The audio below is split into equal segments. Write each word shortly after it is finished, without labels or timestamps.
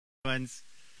Everyone's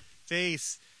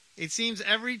face. It seems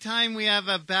every time we have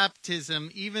a baptism,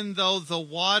 even though the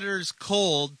water's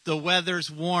cold, the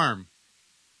weather's warm.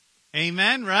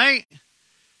 Amen, right?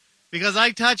 Because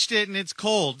I touched it and it's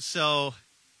cold. So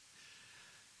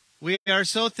we are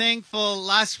so thankful.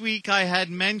 Last week I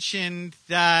had mentioned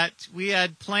that we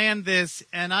had planned this,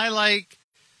 and I like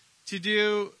to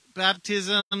do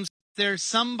baptisms. There's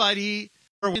somebody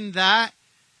in that,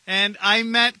 and I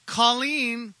met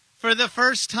Colleen for the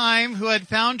first time, who had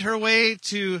found her way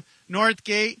to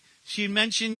Northgate. She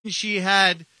mentioned she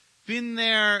had been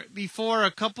there before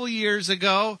a couple years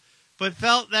ago, but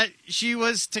felt that she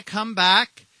was to come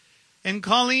back. And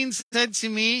Colleen said to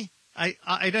me,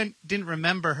 I didn't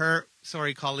remember her,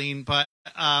 sorry Colleen, but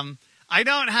I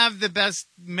don't have the best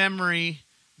memory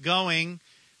going.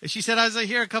 She said, I was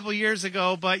here a couple years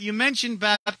ago, but you mentioned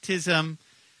baptism,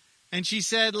 and she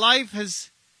said, life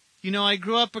has, I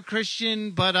grew up a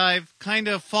Christian, but I've kind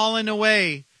of fallen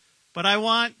away. But I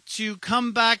want to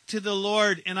come back to the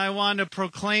Lord, and I want to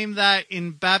proclaim that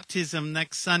in baptism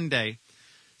next Sunday.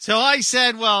 So I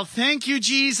said, well, thank you,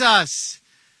 Jesus.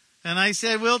 And I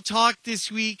said, we'll talk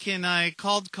this week. And I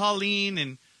called Colleen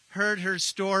and heard her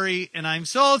story. And I'm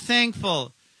so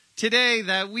thankful today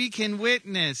that we can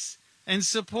witness and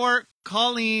support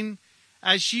Colleen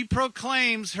as she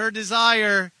proclaims her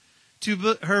desire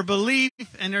to her belief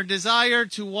and her desire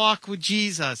to walk with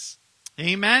Jesus.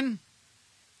 Amen.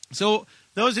 So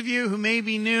those of you who may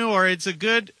be new, or it's a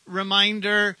good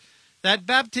reminder that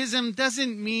baptism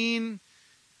doesn't mean,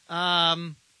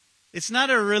 it's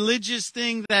not a religious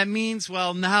thing that means,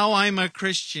 well, now I'm a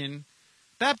Christian.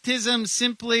 Baptism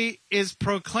simply is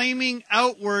proclaiming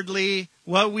outwardly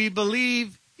what we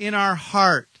believe in our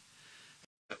heart.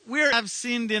 We have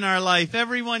sinned in our life.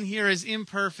 Everyone here is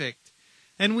imperfect.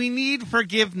 And we need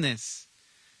forgiveness.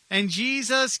 And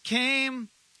Jesus came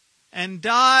and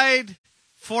died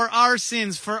for our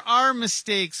sins, for our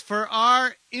mistakes, for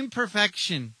our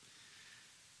imperfection.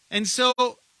 And so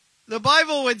the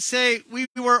Bible would say we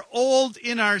were old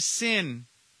in our sin.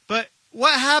 But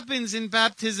what happens in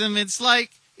baptism? It's like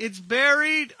it's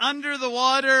buried under the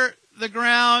water, the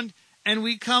ground, and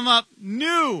we come up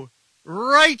new,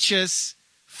 righteous,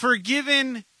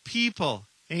 forgiven people.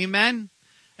 Amen?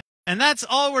 And that's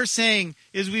all we're saying,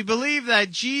 is we believe that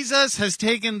Jesus has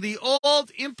taken the old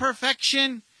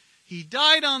imperfection. He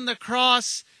died on the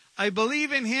cross. I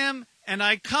believe in him, and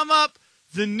I come up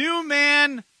the new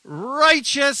man,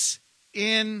 righteous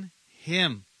in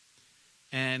him.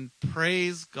 And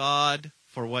praise God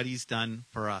for what he's done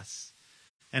for us.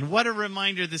 And what a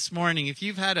reminder this morning. If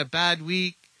you've had a bad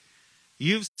week,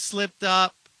 you've slipped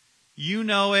up, you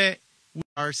know it, we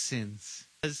are sins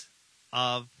because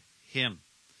of him.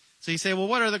 So you say, well,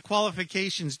 what are the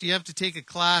qualifications? Do you have to take a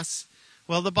class?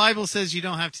 Well, the Bible says you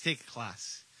don't have to take a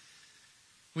class.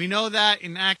 We know that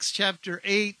in Acts chapter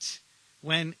 8,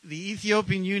 when the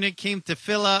Ethiopian eunuch came to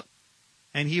Philip,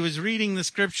 and he was reading the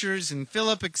scriptures, and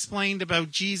Philip explained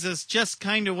about Jesus, just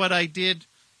kind of what I did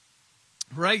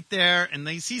right there, and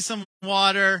they see some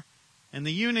water, and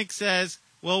the eunuch says,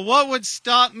 well, what would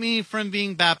stop me from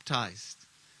being baptized?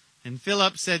 And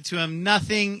Philip said to him,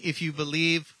 nothing if you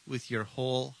believe with your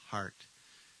whole heart.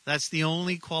 That's the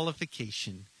only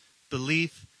qualification.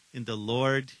 Belief in the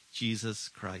Lord Jesus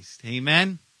Christ.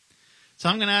 Amen? So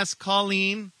I'm going to ask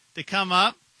Colleen to come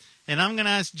up. And I'm going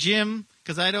to ask Jim,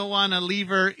 because I don't want to leave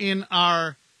her in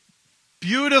our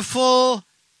beautiful,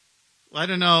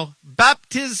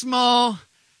 baptismal.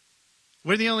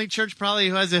 We're the only church probably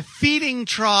who has a feeding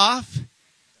trough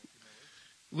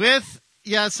with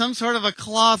some sort of a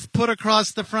cloth put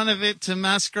across the front of it to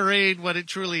masquerade what it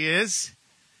truly is.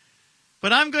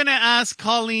 But I'm going to ask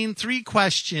Colleen 3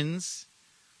 questions.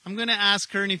 I'm going to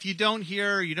ask her, and if you don't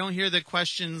hear the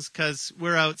questions because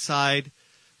we're outside,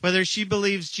 whether she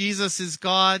believes Jesus is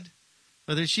God,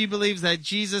 whether she believes that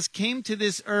Jesus came to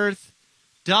this earth,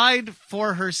 died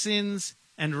for her sins,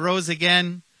 and rose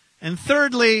again. And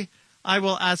thirdly, I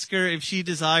will ask her if she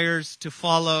desires to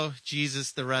follow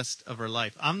Jesus the rest of her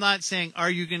life. I'm not saying, are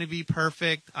you going to be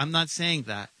perfect? I'm not saying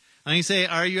that. When you say,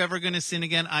 are you ever going to sin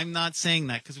again? I'm not saying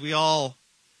that, because we all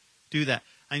do that.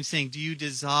 I'm saying, do you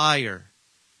desire?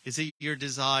 Is it your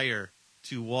desire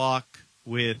to walk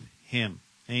with him?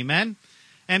 Amen?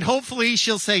 And hopefully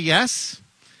she'll say yes.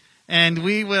 And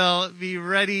we will be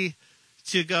ready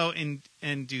to go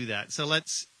and do that. So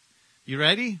you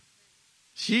ready?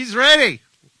 She's ready.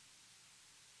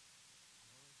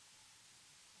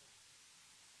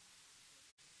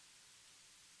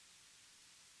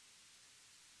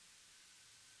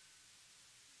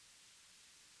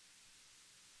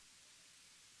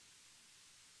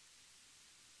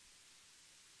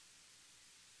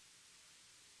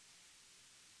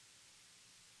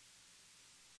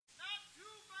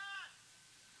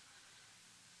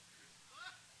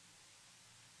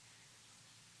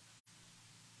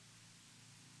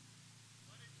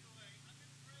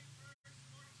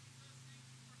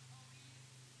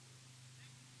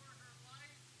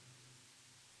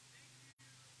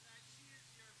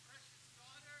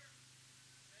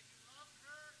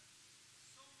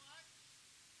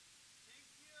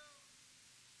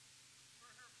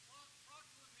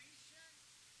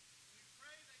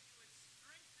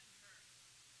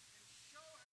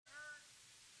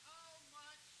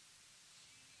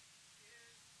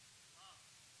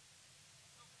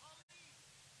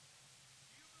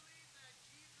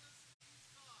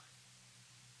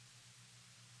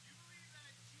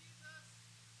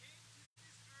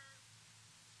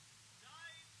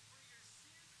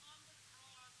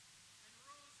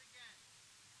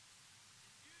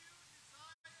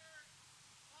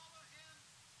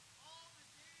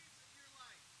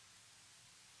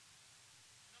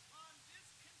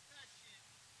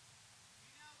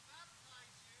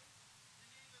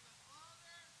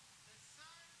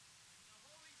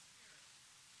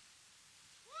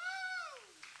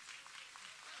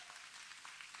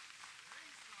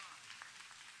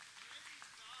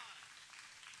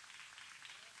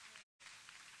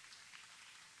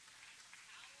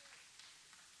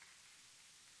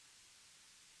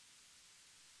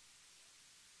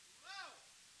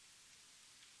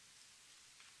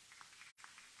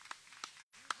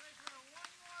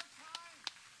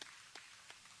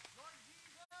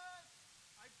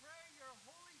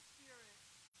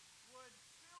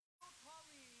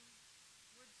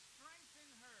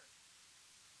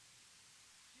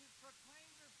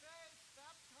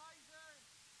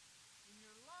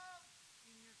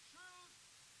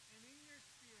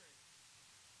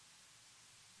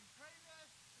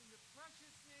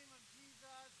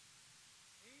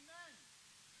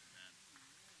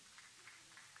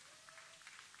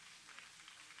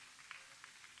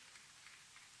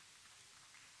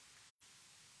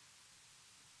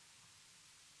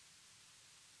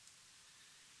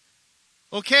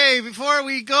 Okay, before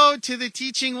we go to the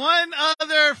teaching, one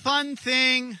other fun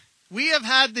thing. We have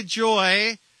had the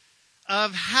joy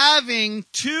of having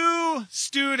 2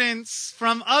 students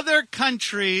from other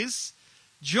countries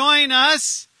join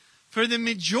us for the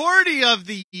majority of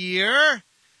the year.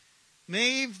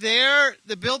 Maeve there,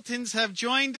 the Biltons have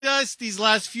joined us these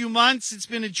last few months. It's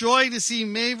been a joy to see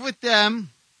Maeve with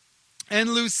them. And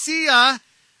Lucia,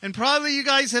 and probably you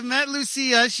guys have met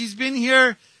Lucia. She's been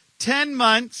here 10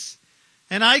 months.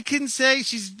 And I can say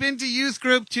she's been to youth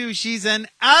group too. She's an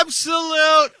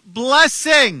absolute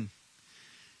blessing.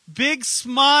 Big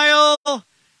smile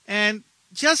and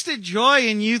just a joy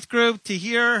in youth group to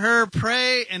hear her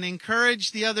pray and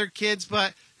encourage the other kids.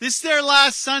 But this is their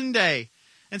last Sunday.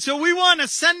 And so we want to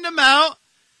send them out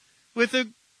with a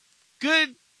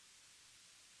good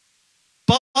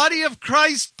body of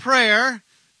Christ prayer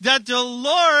that the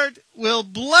Lord will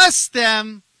bless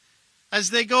them as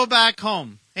they go back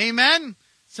home. Amen?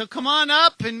 So come on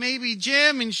up, and maybe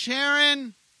Jim and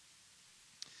Sharon,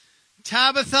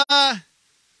 Tabitha,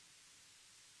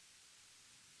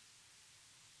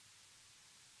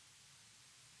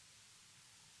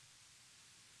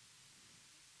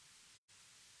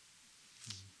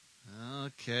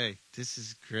 okay, this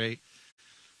is great.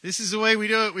 This is the way we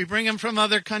do it. We bring them from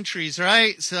other countries,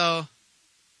 right? So,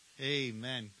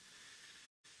 amen.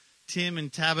 Tim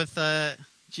and Tabitha,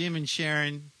 Jim and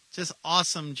Sharon, just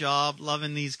awesome job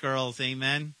loving these girls,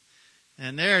 amen.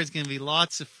 And there's going to be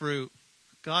lots of fruit.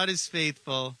 God is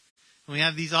faithful, and we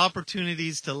have these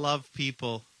opportunities to love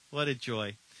people. What a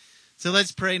joy. So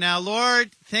let's pray now.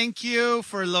 Lord, thank you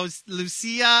for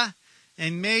Lucia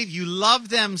and Maeve. You love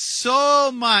them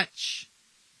so much.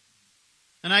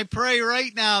 And I pray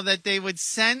right now that they would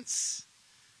sense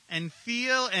and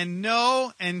feel and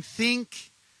know and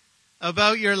think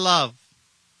about your love.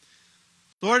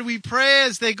 Lord, we pray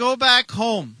as they go back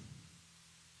home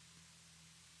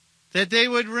that they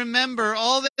would remember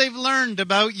all that they've learned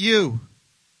about you.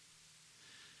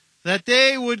 That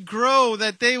they would grow,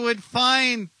 that they would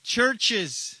find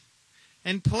churches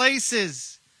and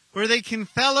places where they can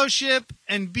fellowship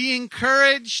and be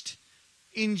encouraged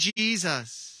in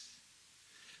Jesus.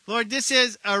 Lord, this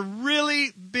is a really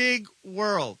big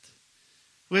world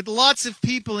with lots of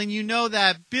people, and you know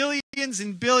that, billions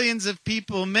and billions of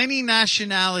people, many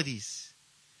nationalities,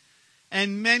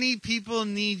 and many people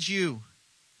need you.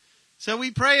 So we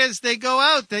pray as they go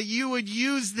out that you would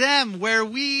use them where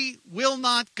we will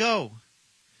not go,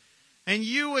 and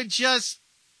you would just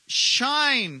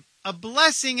shine a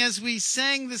blessing, as we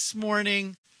sang this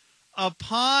morning,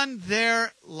 upon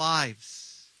their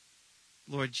lives,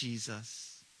 Lord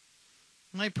Jesus.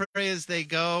 And I pray as they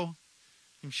go,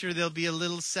 I'm sure there'll be a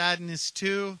little sadness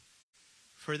too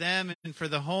for them and for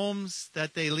the homes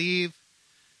that they leave.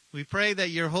 We pray that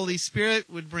your Holy Spirit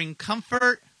would bring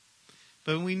comfort,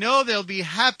 but we know there'll be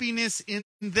happiness in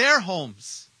their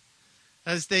homes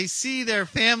as they see their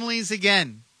families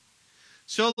again.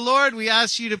 So, Lord, we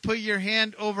ask you to put your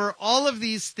hand over all of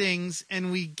these things,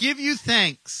 and we give you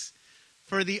thanks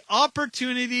for the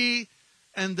opportunity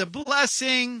and the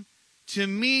blessing to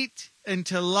meet and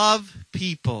to love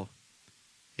people.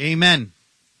 Amen.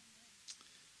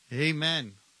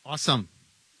 Amen. Awesome.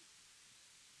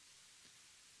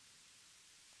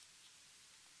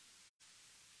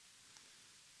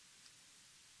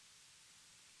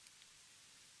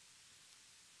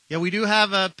 Yeah, we do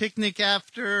have a picnic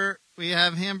after. We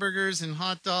have hamburgers and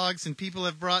hot dogs, and people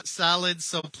have brought salads.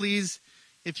 So please,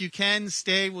 if you can,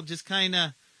 stay. We'll just kind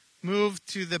of move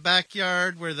to the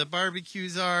backyard where the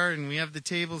barbecues are, and we have the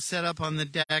tables set up on the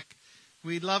deck.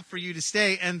 We'd love for you to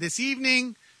stay. And this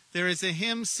evening, there is a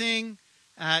hymn sing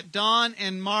at Don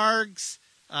and Marg's.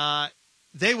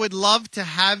 They would love to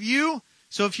have you.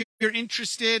 So if you're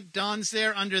interested, Don's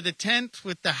there under the tent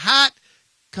with the hat.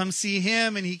 Come see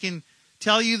him, and he can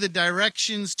tell you the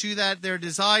directions to that. Their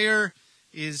desire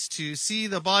is to see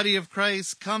the body of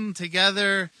Christ come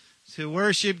together to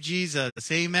worship Jesus.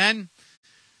 Amen.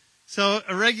 So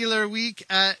a regular week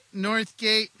at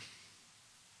Northgate.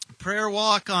 Prayer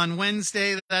walk on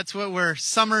Wednesday. That's what we're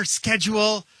summer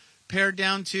schedule pared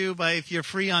down to. But if you're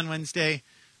free on Wednesday,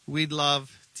 we'd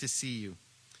love to see you.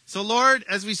 So Lord,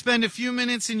 as we spend a few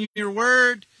minutes in your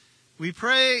word, we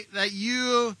pray that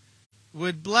you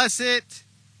would bless it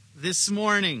this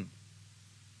morning.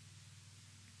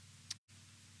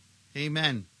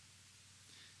 Amen.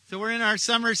 So we're in our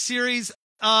summer series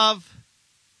of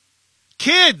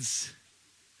kids.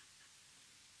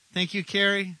 Thank you,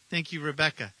 Carrie. Thank you,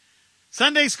 Rebecca.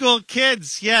 Sunday school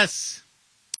kids, yes.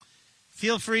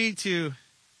 Feel free to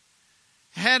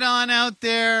head on out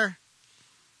there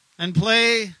and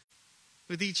play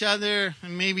with each other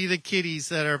and maybe the kitties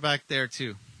that are back there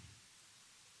too.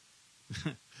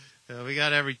 We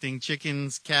got everything.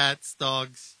 Chickens, cats,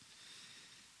 dogs.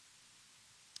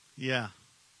 Yeah.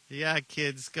 Yeah,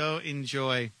 kids, go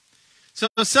enjoy. So,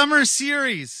 summer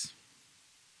series.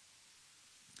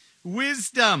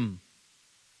 Wisdom.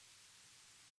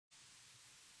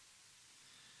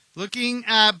 Looking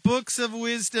at books of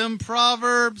wisdom,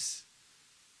 Proverbs,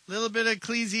 a little bit of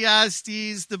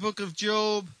Ecclesiastes, the book of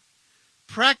Job.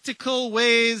 Practical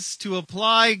ways to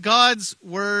apply God's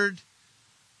word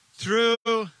through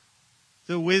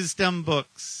the wisdom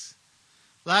books.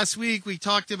 Last week we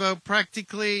talked about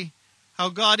practically how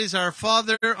God is our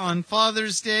Father on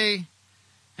Father's Day.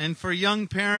 And for young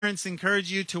parents,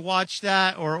 encourage you to watch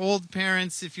that, or old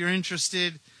parents, if you're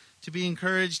interested, to be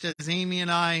encouraged, as Amy and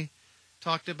I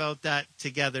talked about that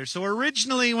together. So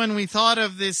originally when we thought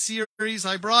of this series,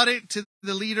 I brought it to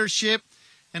the leadership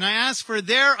and I asked for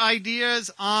their ideas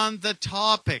on the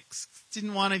topics.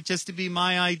 Didn't want it just to be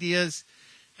my ideas.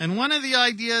 And one of the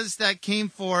ideas that came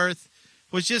forth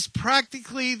was just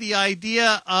practically the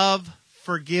idea of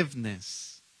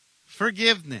forgiveness.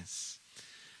 Forgiveness.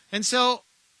 And so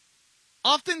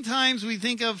oftentimes we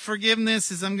think of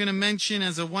forgiveness, as I'm going to mention,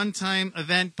 as a one-time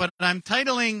event, but I'm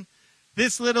titling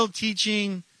this little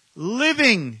teaching,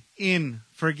 Living in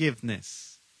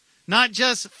Forgiveness. Not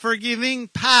just forgiving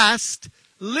past,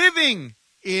 living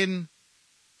in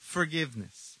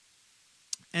forgiveness.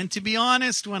 And to be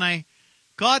honest, when I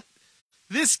got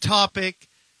this topic,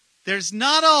 there's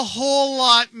not a whole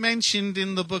lot mentioned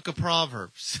in the book of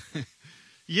Proverbs.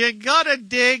 You gotta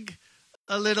dig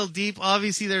a little deep.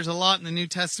 Obviously, there's a lot in the New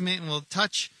Testament, and we'll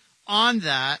touch on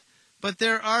that. But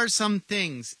there are some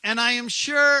things. And I am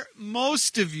sure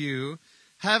most of you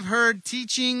have heard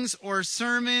teachings or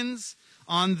sermons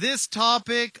on this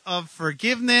topic of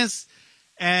forgiveness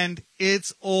and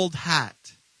its old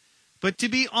hat. But to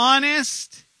be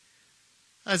honest,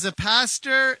 as a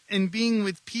pastor and being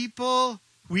with people,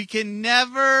 we can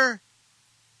never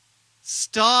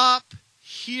stop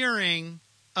hearing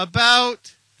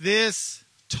about this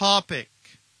topic.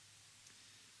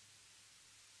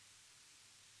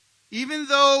 Even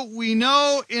though we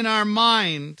know in our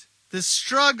mind the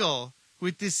struggle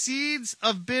with the seeds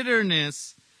of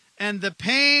bitterness and the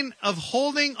pain of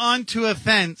holding on to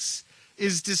offense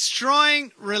is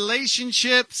destroying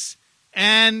relationships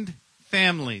and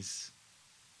families,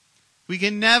 we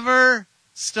can never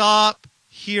stop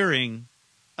hearing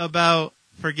about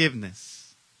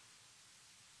forgiveness.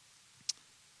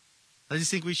 I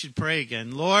just think we should pray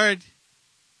again. Lord,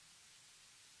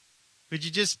 would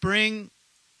you just bring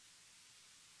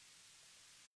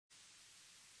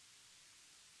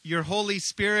your Holy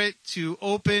Spirit to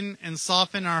open and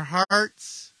soften our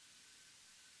hearts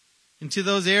into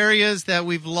those areas that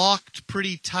we've locked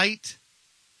pretty tight.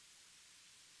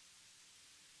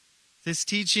 This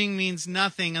teaching means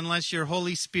nothing unless your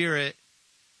Holy Spirit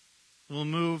will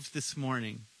move this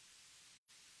morning.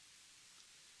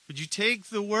 Would you take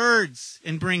the words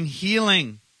and bring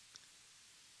healing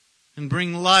and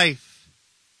bring life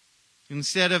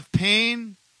instead of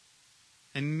pain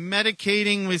and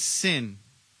medicating with sin?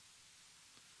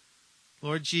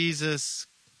 Lord Jesus,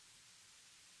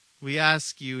 we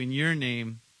ask you in your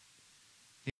name,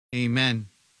 amen.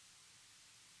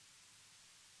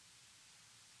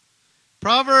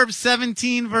 Proverbs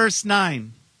 17 verse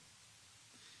 9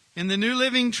 in the New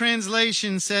Living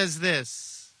Translation says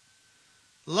this: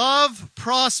 love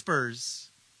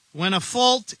prospers when a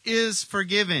fault is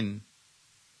forgiven,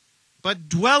 but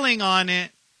dwelling on it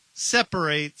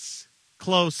separates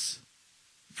close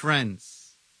friends.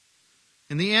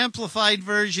 In the Amplified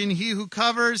Version, he who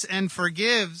covers and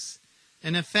forgives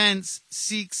an offense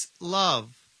seeks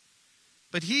love,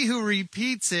 but he who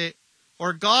repeats it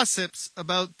or gossips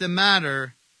about the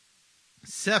matter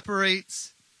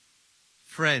separates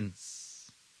friends.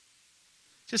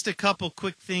 Just a couple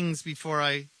quick things before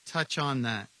I touch on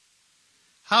that.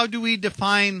 How do we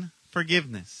define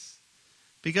forgiveness?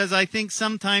 Because I think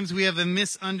sometimes we have a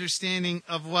misunderstanding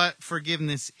of what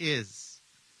forgiveness is.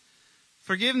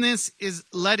 Forgiveness is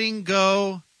letting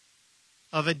go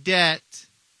of a debt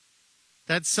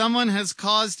that someone has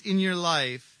caused in your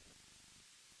life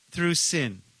through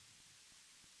sin.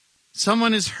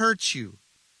 Someone has hurt you,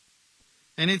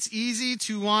 and it's easy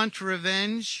to want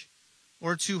revenge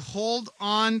or to hold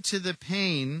on to the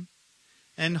pain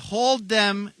and hold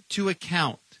them to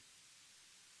account.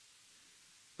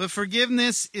 But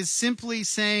forgiveness is simply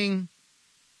saying,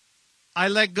 I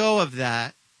let go of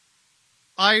that.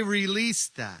 I release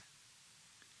that.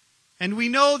 And we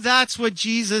know that's what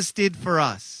Jesus did for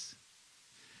us,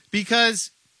 because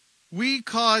we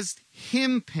caused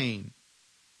him pain.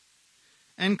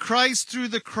 and Christ through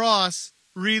the cross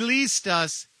released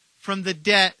us from the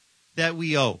debt that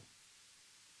we owe.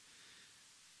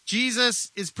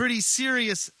 Jesus is pretty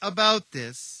serious about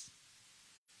this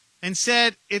and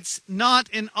said it's not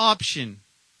an option,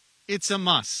 it's a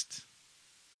must.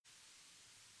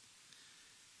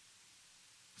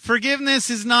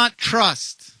 Forgiveness is not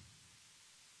trust.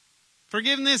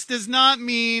 Forgiveness does not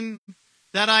mean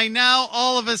that I now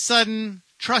all of a sudden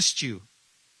trust you.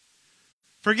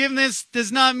 Forgiveness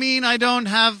does not mean I don't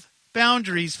have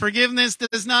boundaries. Forgiveness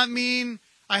does not mean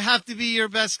I have to be your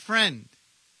best friend.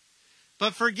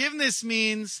 But forgiveness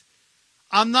means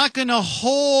I'm not going to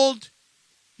hold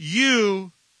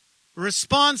you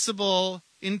responsible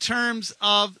in terms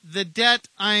of the debt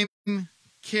I'm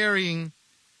carrying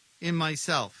in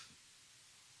myself.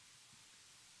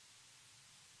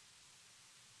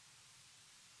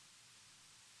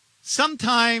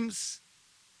 Sometimes,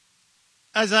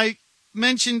 as I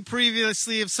mentioned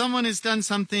previously, if someone has done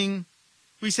something,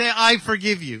 we say, I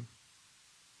forgive you.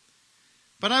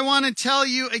 But I want to tell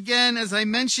you again, as I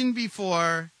mentioned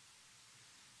before,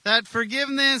 that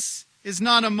forgiveness is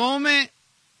not a moment,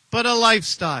 but a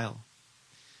lifestyle.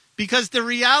 Because the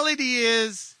reality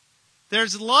is,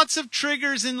 there's lots of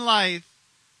triggers in life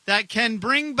that can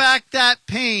bring back that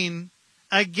pain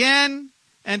again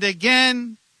and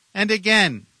again and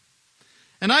again.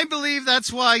 And I believe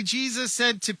that's why Jesus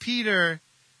said to Peter,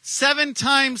 7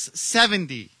 times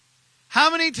 70.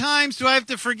 How many times do I have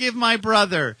to forgive my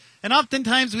brother? And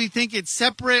oftentimes we think it's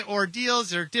separate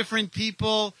ordeals or different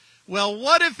people. Well,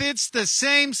 what if it's the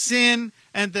same sin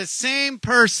and the same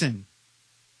person?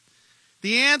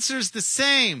 The answer's the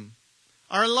same.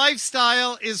 Our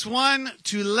lifestyle is one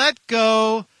to let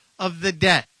go of the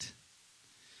debt.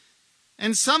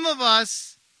 And some of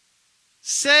us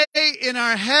say in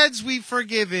our heads we've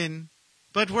forgiven,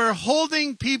 but we're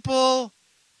holding people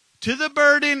to the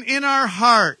burden in our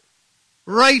heart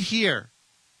right here,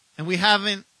 and we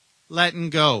haven't let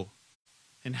go.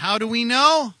 And how do we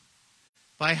know?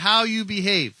 By how you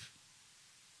behave.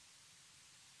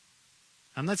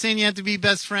 I'm not saying you have to be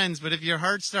best friends, but if your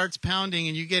heart starts pounding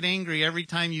and you get angry every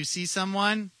time you see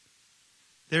someone,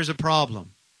 there's a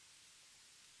problem.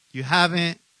 You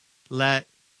haven't let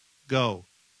go.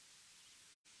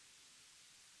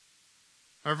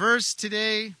 Our verse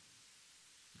today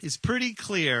is pretty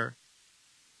clear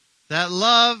that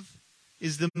love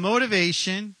is the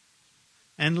motivation,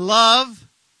 and love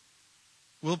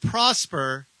will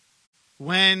prosper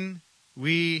when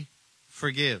we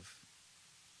forgive.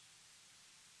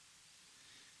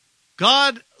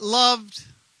 God loved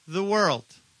the world.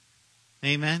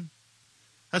 Amen.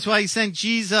 That's why he sent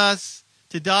Jesus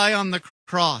to die on the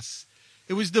cross.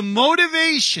 It was the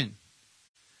motivation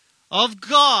of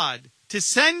God to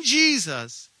send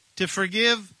Jesus to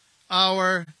forgive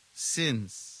our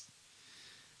sins.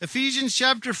 Ephesians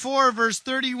chapter 4, verse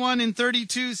 31 and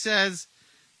 32 says,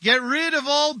 get rid of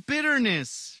all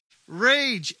bitterness,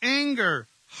 rage, anger,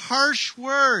 harsh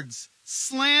words,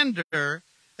 slander,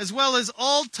 as well as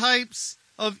all types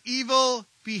of evil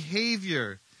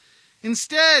behavior.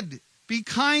 Instead, be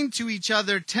kind to each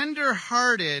other,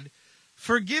 tender-hearted,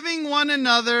 forgiving one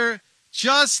another,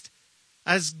 just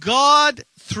as God,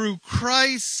 through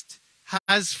Christ,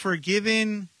 has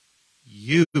forgiven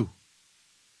you.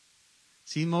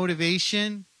 See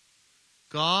motivation?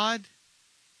 God,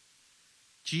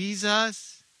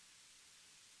 Jesus,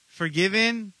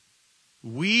 forgiven.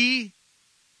 We,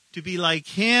 to be like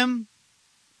him,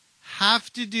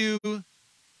 have to do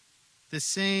the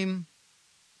same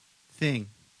thing.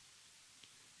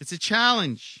 It's a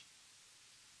challenge.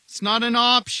 It's not an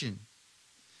option.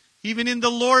 Even in the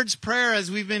Lord's Prayer, as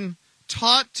we've been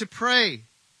taught to pray,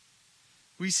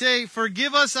 we say,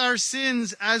 forgive us our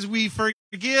sins as we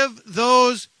forgive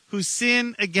those who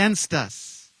sin against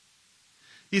us.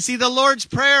 You see, the Lord's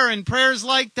Prayer and prayers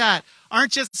like that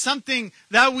aren't just something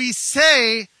that we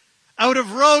say out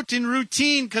of rote and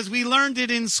routine because we learned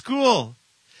it in school.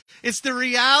 It's the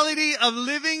reality of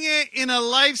living it in a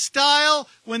lifestyle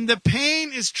when the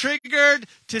pain is triggered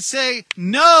to say,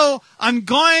 no, I'm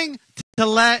going to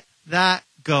let that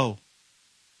go.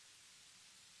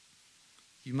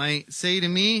 You might say to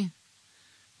me,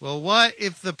 well, what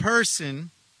if the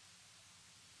person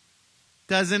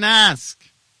doesn't ask?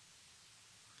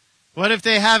 What if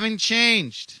they haven't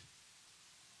changed?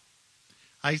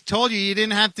 I told you you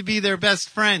didn't have to be their best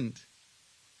friend.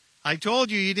 I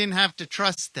told you you didn't have to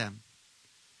trust them.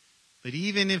 But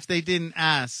even if they didn't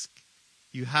ask,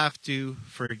 you have to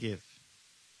forgive.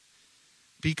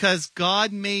 Because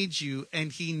God made you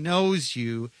and he knows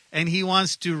you and he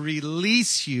wants to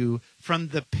release you from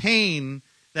the pain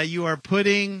that you are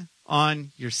putting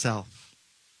on yourself.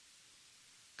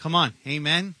 Come on,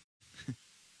 amen?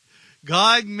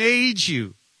 God made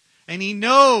you, and He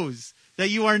knows that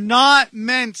you are not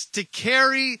meant to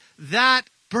carry that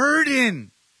burden,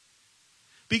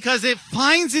 because it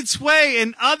finds its way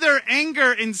in other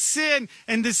anger and sin,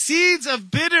 and the seeds of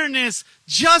bitterness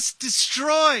just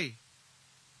destroy.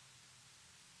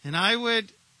 And I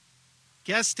would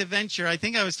guess to venture, I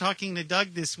think I was talking to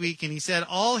Doug this week, and he said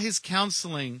all his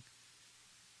counseling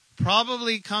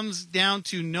probably comes down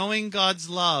to knowing God's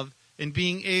love and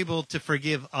being able to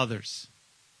forgive others.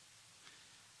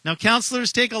 Now,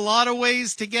 counselors take a lot of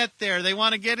ways to get there. They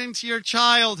want to get into your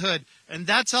childhood, and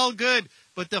that's all good.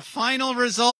 But the final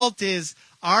result is,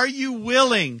 are you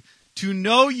willing to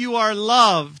know you are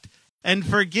loved and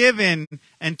forgiven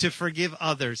and to forgive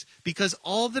others? Because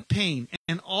all the pain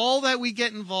and all that we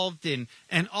get involved in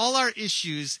and all our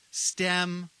issues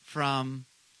stem from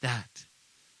that.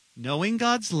 Knowing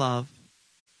God's love,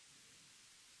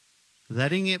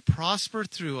 letting it prosper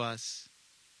through us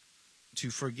to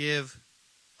forgive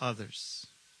others.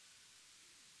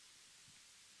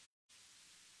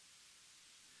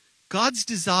 God's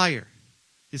desire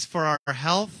is for our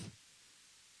health,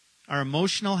 our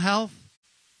emotional health,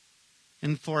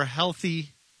 and for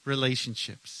healthy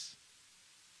relationships.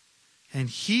 And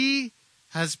He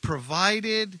has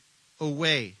provided a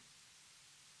way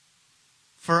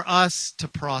for us to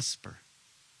prosper.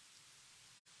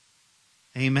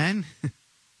 Amen?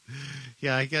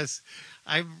 Yeah, I guess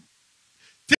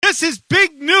this is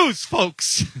big news,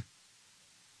 folks.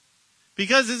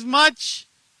 Because as much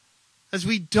as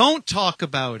we don't talk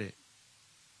about it,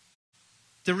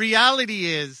 the reality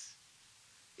is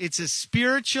it's a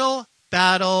spiritual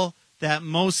battle that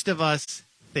most of us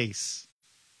face.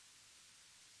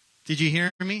 Did you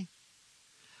hear me?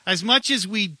 As much as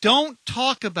we don't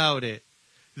talk about it,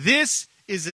 this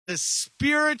is a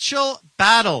spiritual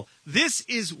battle. This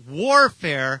is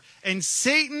warfare, and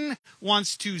Satan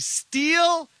wants to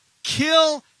steal,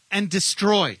 kill, and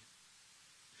destroy.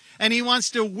 And he wants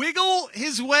to wiggle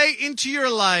his way into your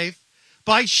life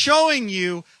by showing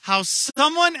you how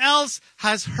someone else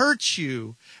has hurt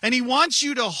you. And he wants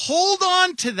you to hold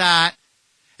on to that,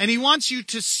 and he wants you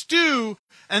to stew,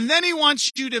 and then he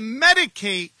wants you to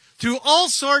medicate through all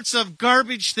sorts of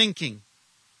garbage thinking,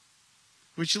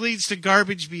 which leads to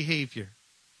garbage behavior.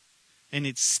 And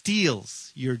it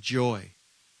steals your joy.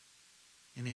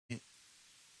 And it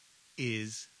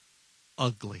is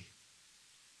ugly.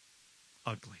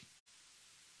 Ugly.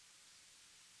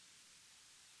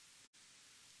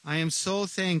 I am so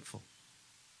thankful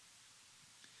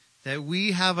that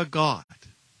we have a God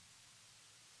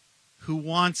who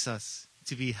wants us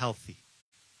to be healthy.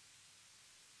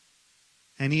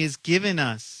 And He has given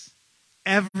us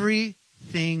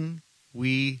everything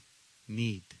we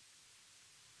need.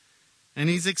 And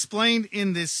He's explained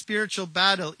in this spiritual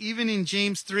battle, even in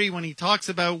James 3, when he talks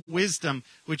about wisdom,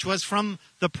 which was from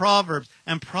the Proverbs,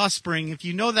 and prospering. If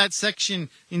you know that section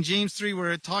in James 3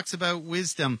 where it talks about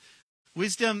wisdom,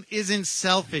 wisdom isn't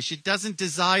selfish. It doesn't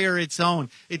desire its own.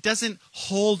 It doesn't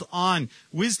hold on.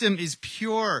 Wisdom is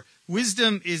pure.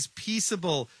 Wisdom is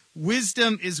peaceable.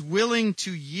 Wisdom is willing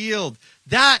to yield.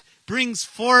 That brings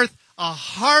forth a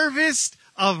harvest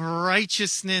of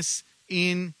righteousness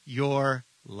in your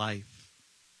life.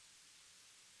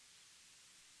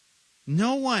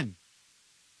 No one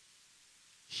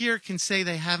here can say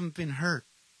they haven't been hurt.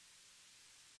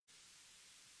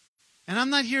 And I'm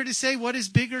not here to say what is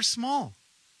big or small,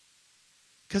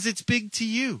 because it's big to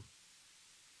you.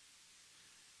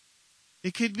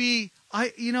 It could be,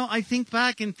 I think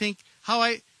back and think how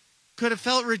I could have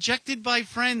felt rejected by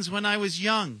friends when I was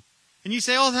young. And you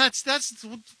say, oh, that's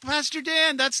Pastor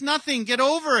Dan, that's nothing, get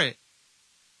over it.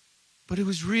 But it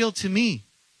was real to me.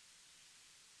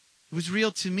 It was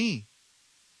real to me.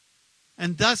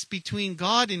 And thus, between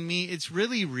God and me, it's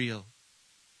really real.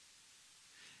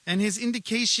 And His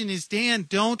indication is, Dan,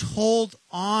 don't hold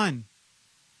on.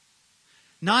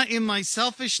 Not in my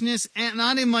selfishness, and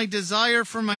not in my desire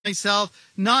for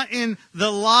myself, not in the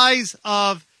lies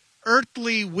of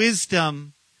earthly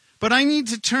wisdom, but I need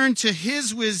to turn to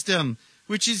His wisdom,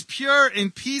 which is pure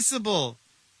and peaceable.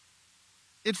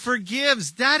 It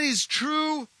forgives. That is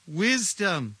true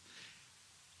wisdom.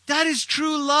 That is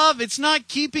true love. It's not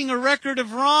keeping a record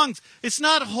of wrongs. It's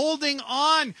not holding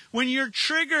on when you're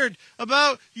triggered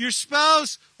about your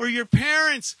spouse or your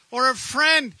parents or a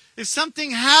friend. If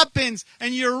something happens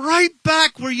and you're right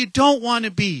back where you don't want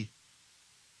to be.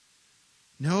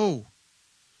 No.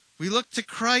 We look to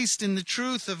Christ in the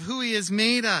truth of who He has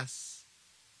made us.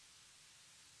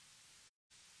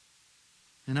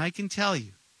 And I can tell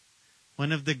you,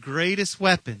 one of the greatest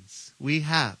weapons we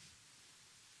have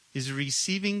is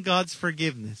receiving God's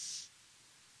forgiveness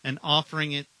and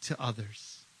offering it to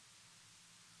others.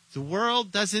 The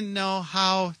world doesn't know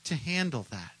how to handle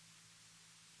that.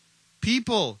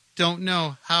 People don't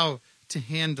know how to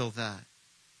handle that.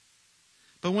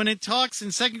 But when it talks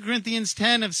in 2 Corinthians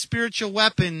 10 of spiritual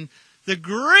weapon, the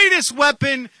greatest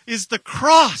weapon is the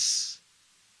cross.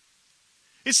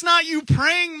 It's not you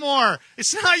praying more.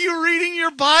 It's not you reading your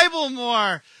Bible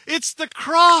more. It's the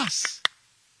cross.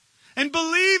 And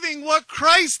believing what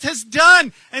Christ has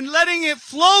done and letting it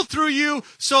flow through you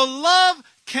so love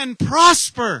can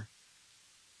prosper.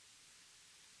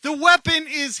 The weapon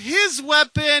is His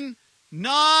weapon,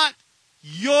 not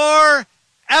your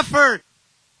effort.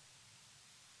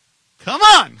 Come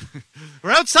on.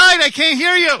 We're outside. I can't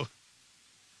hear you.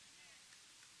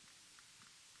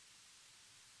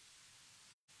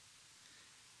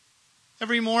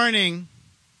 Every morning,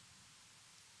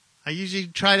 I usually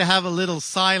try to have a little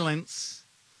silence.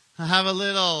 I have a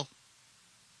little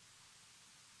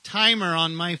timer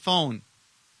on my phone.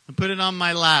 I put it on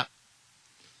my lap.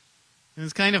 And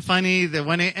it's kind of funny that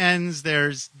when it ends,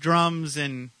 there's drums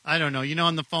and, I don't know,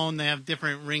 on the phone they have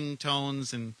different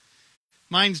ringtones, and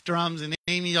mine's drums, and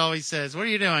Amy always says, "What are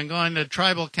you doing? Going to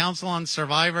tribal council on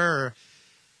Survivor?"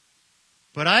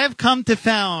 But I have come to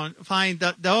find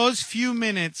that those few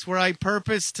minutes where I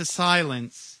purpose to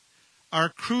silence are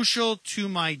crucial to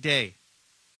my day.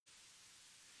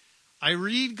 I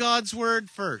read God's Word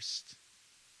first.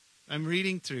 I'm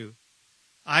reading through.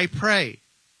 I pray.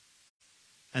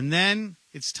 And then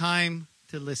it's time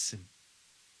to listen.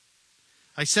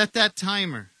 I set that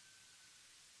timer.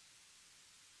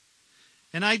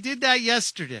 And I did that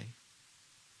yesterday.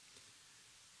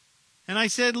 And I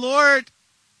said, "Lord,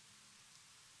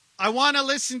 I want to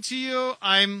listen to you.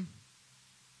 I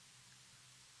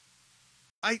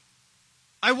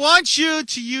want you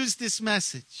to use this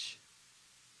message,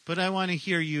 but I want to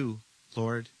hear you,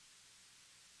 Lord."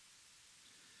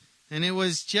 And it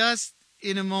was just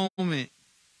in a moment.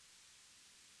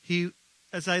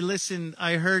 As I listened,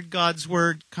 I heard God's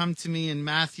word come to me in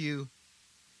Matthew,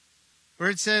 where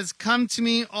it says, "Come to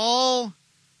me, all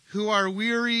who are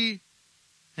weary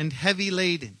and heavy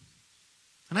laden."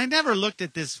 And I never looked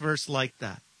at this verse like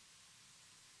that.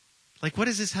 Like, what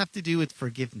does this have to do with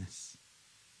forgiveness?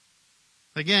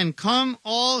 Again, "Come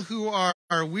all who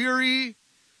are weary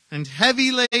and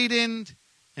heavy laden,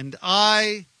 and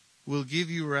I will give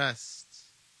you rest.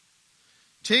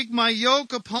 Take my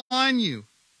yoke upon you.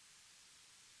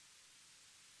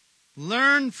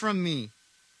 Learn from me,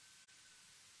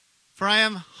 for I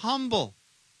am humble,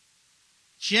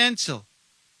 gentle,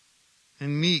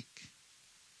 and meek.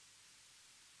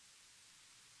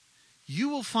 You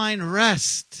will find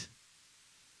rest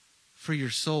for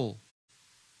your soul.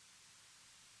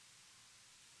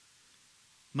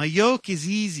 My yoke is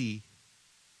easy,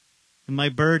 and my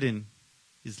burden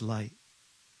is light."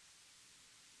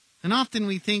 And often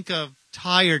we think of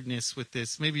tiredness with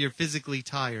this. Maybe you're physically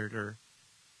tired,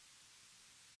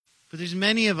 but there's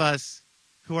many of us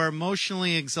who are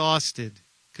emotionally exhausted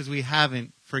because we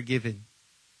haven't forgiven.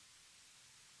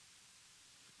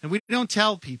 And we don't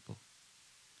tell people,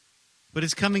 but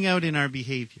it's coming out in our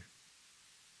behavior.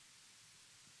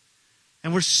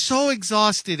 And we're so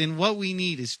exhausted, and what we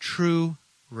need is true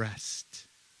rest.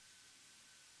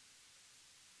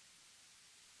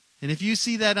 And if you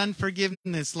see that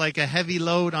unforgiveness like a heavy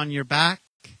load on your back,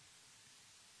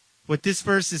 what this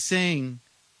verse is saying,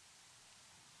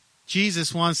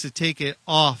 Jesus wants to take it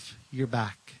off your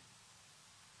back.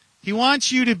 He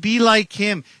wants you to be like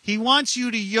Him. He wants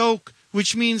you to yoke,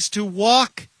 which means to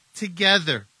walk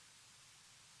together.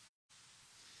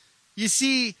 You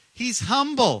see, He's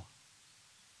humble.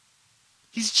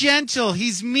 He's gentle.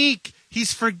 He's meek.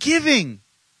 He's forgiving.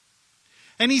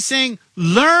 And He's saying,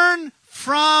 "Learn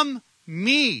from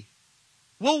me."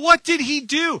 Well, what did He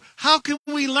do? How can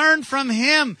we learn from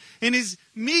Him? In His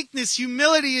meekness,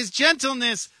 humility, His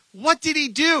gentleness, what did He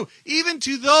do? Even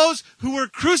to those who were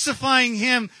crucifying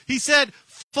Him, He said,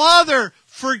 "Father,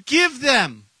 forgive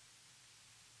them."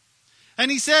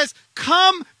 And He says,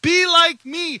 "Come, be like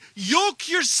me. Yoke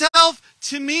yourself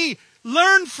to me.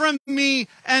 Learn from me,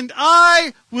 and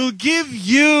I will give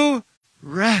you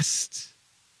rest."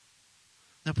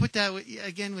 Now put that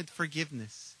again with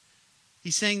forgiveness.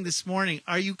 He's saying this morning,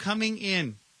 are you coming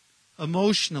in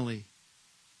emotionally,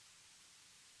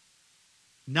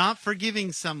 not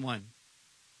forgiving someone,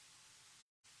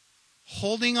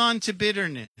 holding on to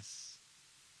bitterness?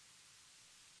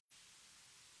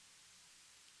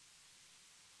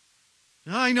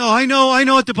 I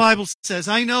know what the Bible says.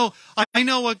 I know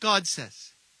what God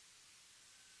says.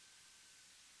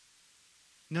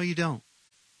 No, you don't.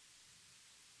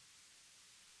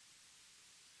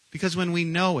 Because when we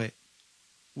know it,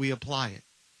 we apply it.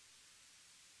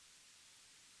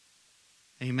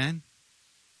 Amen?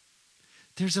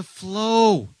 There's a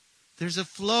flow. There's a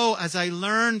flow as I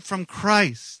learn from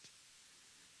Christ.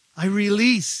 I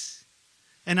release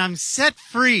and I'm set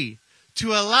free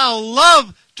to allow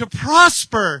love to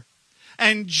prosper.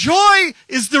 And joy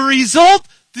is the result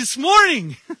this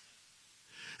morning.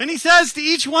 And he says to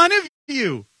each one of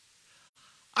you,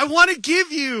 I want to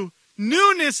give you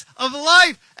newness of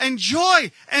life and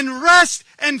joy and rest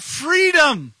and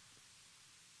freedom.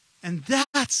 And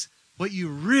that's what you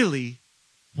really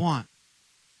want.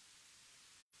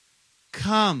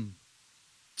 Come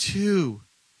to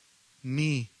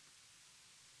me.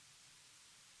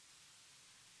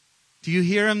 Do you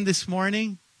hear him this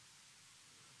morning?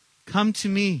 Come to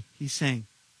me, he's saying.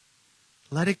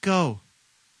 Let it go.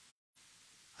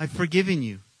 I've forgiven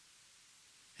you.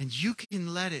 And you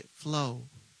can let it flow.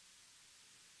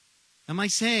 Am I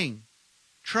saying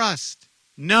trust?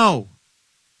 No.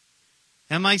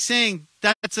 Am I saying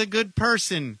that's a good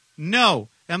person? No.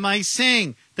 Am I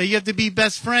saying that you have to be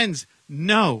best friends?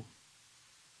 No.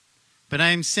 But I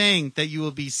am saying that you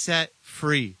will be set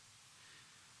free.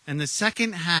 And the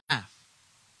second half,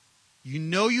 you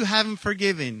know you haven't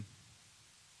forgiven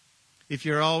if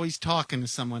you're always talking to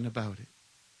someone about it.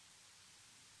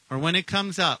 Or when it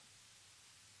comes up.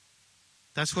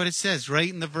 That's what it says right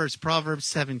in the verse, Proverbs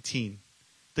 17.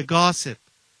 The gossip,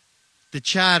 the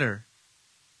chatter.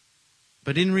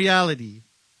 But in reality,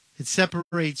 it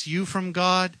separates you from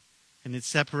God and it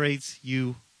separates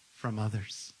you from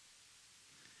others.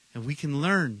 And we can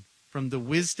learn from the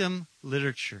wisdom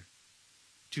literature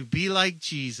to be like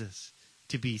Jesus,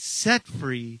 to be set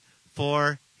free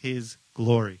for his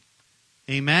glory.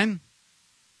 Amen.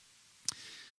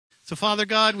 So, Father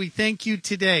God, we thank you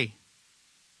today.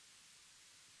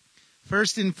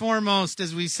 First and foremost,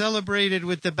 as we celebrated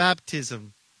with the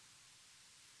baptism,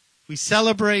 we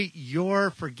celebrate your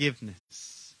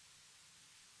forgiveness.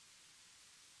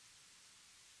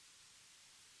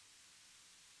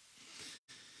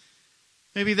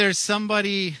 Maybe there's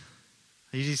somebody,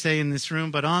 I usually say in this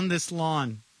room, but on this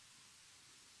lawn,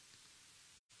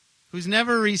 who's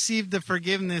never received the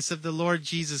forgiveness of the Lord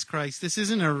Jesus Christ. This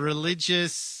isn't a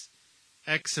religious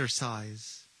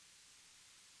exercise.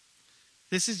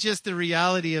 This is just the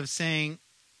reality of saying,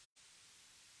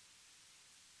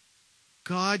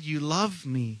 God, you love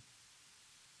me.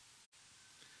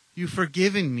 You've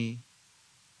forgiven me.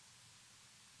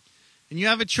 And you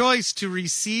have a choice to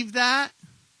receive that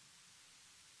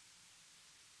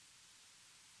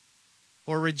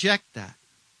or reject that.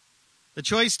 The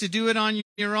choice to do it on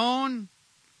your own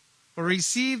or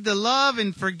receive the love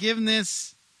and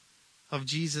forgiveness of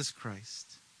Jesus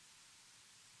Christ.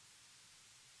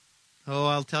 Oh,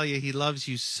 I'll tell you, he loves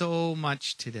you so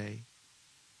much today.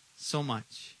 So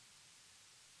much.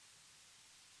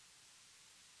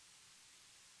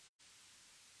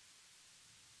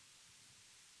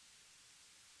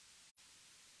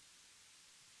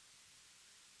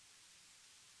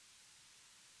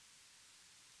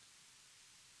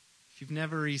 If you've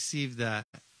never received that,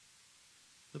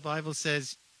 the Bible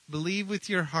says, believe with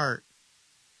your heart,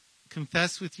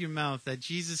 confess with your mouth that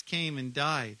Jesus came and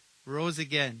died, rose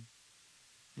again,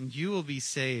 and you will be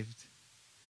saved.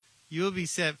 You will be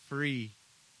set free.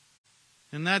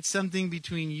 And that's something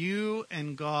between you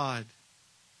and God.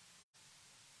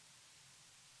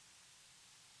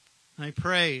 I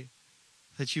pray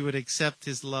that you would accept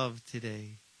his love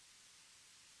today.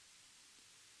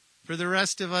 For the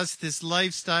rest of us, this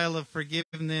lifestyle of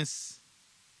forgiveness,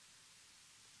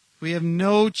 we have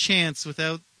no chance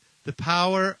without the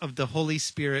power of the Holy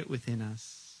Spirit within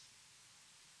us.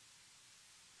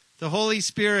 The Holy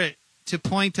Spirit to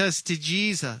point us to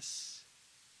Jesus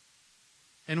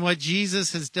and what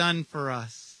Jesus has done for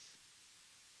us.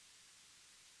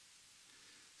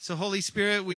 So, Holy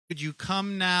Spirit, would you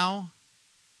come now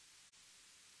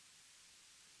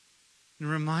and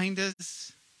remind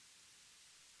us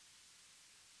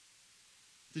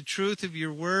the truth of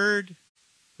your word,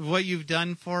 of what you've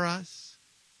done for us.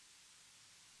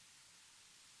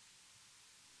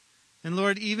 And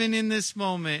Lord, even in this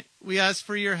moment, we ask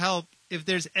for your help if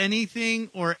there's anything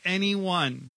or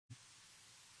anyone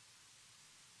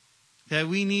that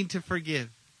we need to forgive.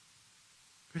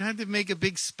 We don't have to make a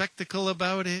big spectacle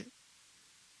about it.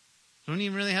 Don't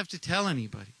even really have to tell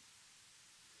anybody.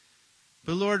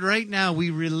 But Lord, right now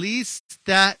we release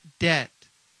that debt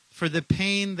for the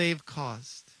pain they've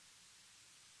caused.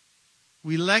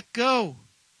 We let go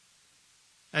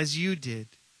as you did.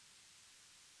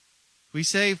 We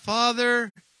say,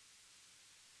 Father,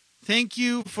 thank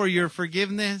you for your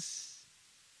forgiveness.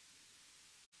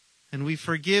 and we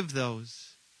forgive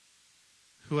those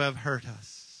who have hurt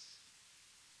us.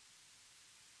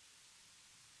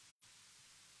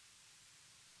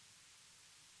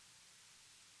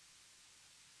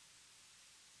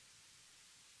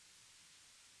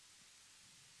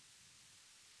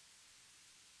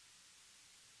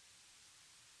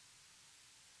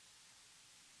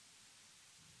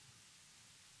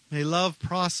 May love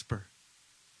prosper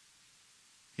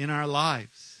in our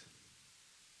lives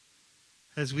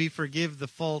as we forgive the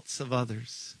faults of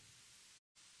others.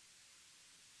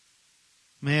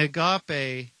 May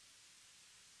agape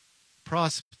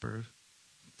prosper.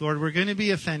 Lord, we're going to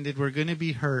be offended, we're going to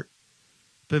be hurt,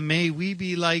 but may we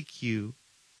be like you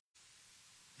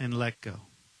and let go.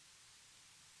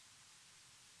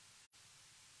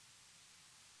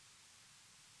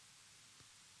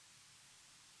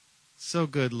 So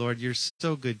good, Lord. You're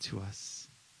so good to us.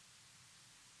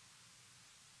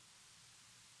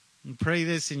 And pray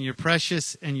this in your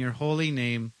precious and your holy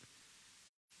name.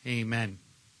 Amen.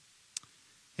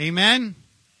 Amen.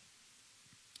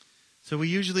 So we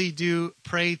usually do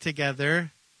pray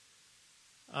together.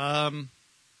 I'm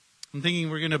thinking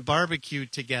we're going to barbecue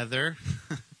together.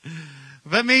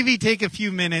 But maybe take a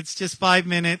few minutes, just 5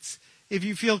 minutes. If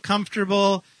you feel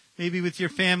comfortable, maybe with your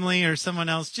family or someone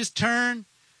else, just turn.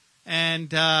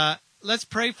 And let's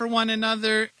pray for one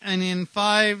another. And in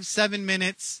 5-7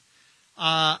 minutes,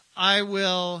 I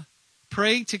will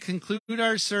pray to conclude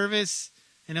our service.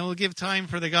 And it will give time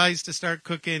for the guys to start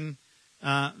cooking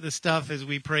the stuff as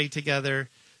we pray together.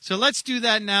 So let's do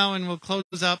that now, and we'll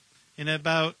close up in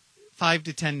about 5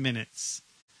 to 10 minutes.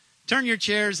 Turn your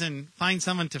chairs and find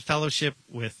someone to fellowship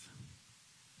with.